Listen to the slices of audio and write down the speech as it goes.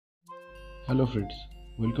Hello friends,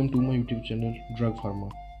 welcome to my YouTube channel Drug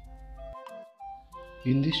Pharma.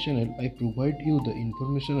 In this channel, I provide you the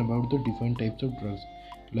information about the different types of drugs,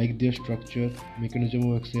 like their structure,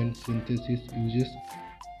 mechanism of action, synthesis, uses.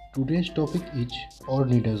 Today's topic is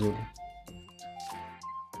Ornidazole.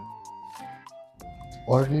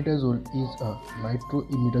 Ornidazole is a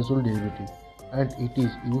Nitroimidazole derivative and it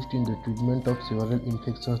is used in the treatment of several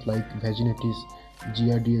infections like vaginitis,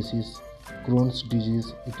 giardiasis, Crohn's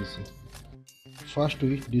disease, etc. First,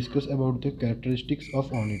 we discuss about the characteristics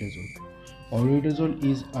of Ornidazole. Ornidazole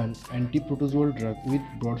is an anti-protozoal drug with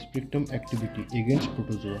broad-spectrum activity against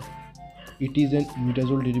protozoa. It is an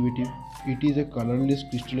imidazole derivative. It is a colorless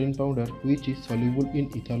crystalline powder which is soluble in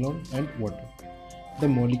ethanol and water. The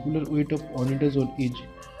molecular weight of Ornidazole is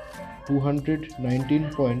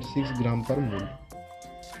 219.6 gram per mole.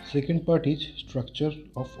 Second part is structure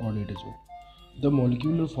of Ornidazole. The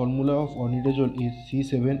molecular formula of Ornidazole is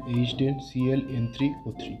C7H10Cl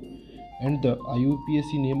N3O3 and the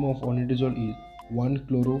IUPAC name of Ornidazole is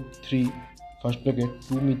 1-chloro-3 first bracket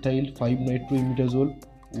 2-methyl-5-nitroimidazole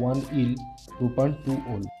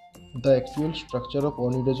 1-il-propan-2-ol. The actual structure of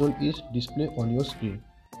Ornidazole is displayed on your screen.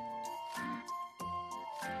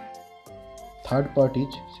 Third part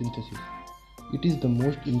is synthesis. It is the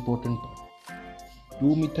most important part.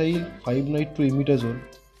 2-methyl-5-nitroimidazole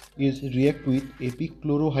is react with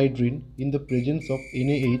epichlorohydrin in the presence of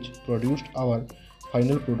NaH produced our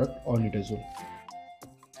final product Ornidazole.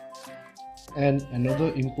 And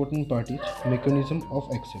another important part is mechanism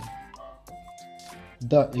of action.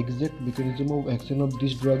 The exact mechanism of action of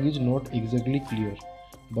this drug is not exactly clear.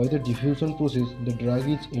 By the diffusion process, the drug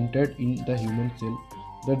is entered in the human cell.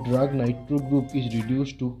 The drug nitro group is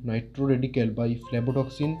reduced to nitro radical by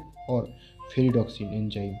flavotoxin or ferredoxin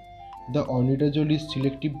enzyme. The Ornidazole is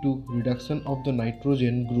selective to reduction of the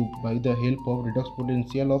nitrogen group by the help of redox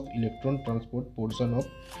potential of electron transport portion of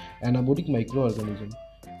anaerobic microorganism.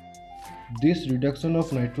 This reduction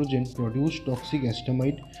of nitrogen produces toxic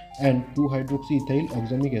acetamide and 2-hydroxyethyl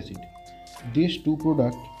oxamic acid. These two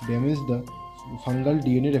products damage the fungal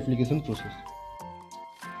DNA replication process.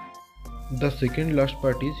 The second last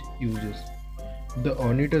part is uses. The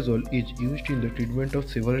Ornidazole is used in the treatment of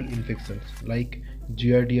several infections like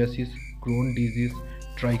giardiasis, Crohn's disease,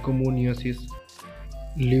 trichomoniasis,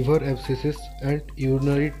 liver abscesses and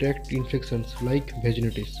urinary tract infections like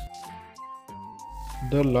vaginitis.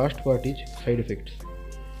 The last part is side effects.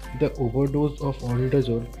 The overdose of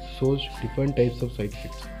Ornidazole shows different types of side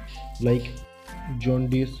effects like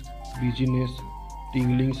jaundice, dizziness,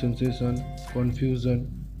 tingling sensation,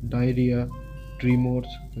 confusion, diarrhea, tremors,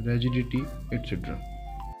 rigidity, etc.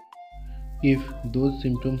 If those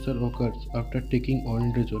symptoms are occurs after taking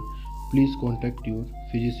Ornidazole, please contact your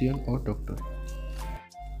physician or doctor.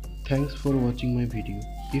 Thanks for watching my video.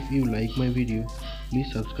 If you like my video,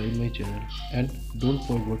 please subscribe my channel and don't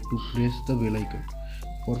forget to press the bell icon.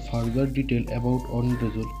 For further detail about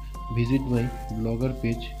Ornidazole, visit my blogger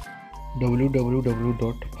page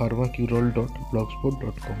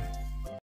www.pharmacurol.blogspot.com.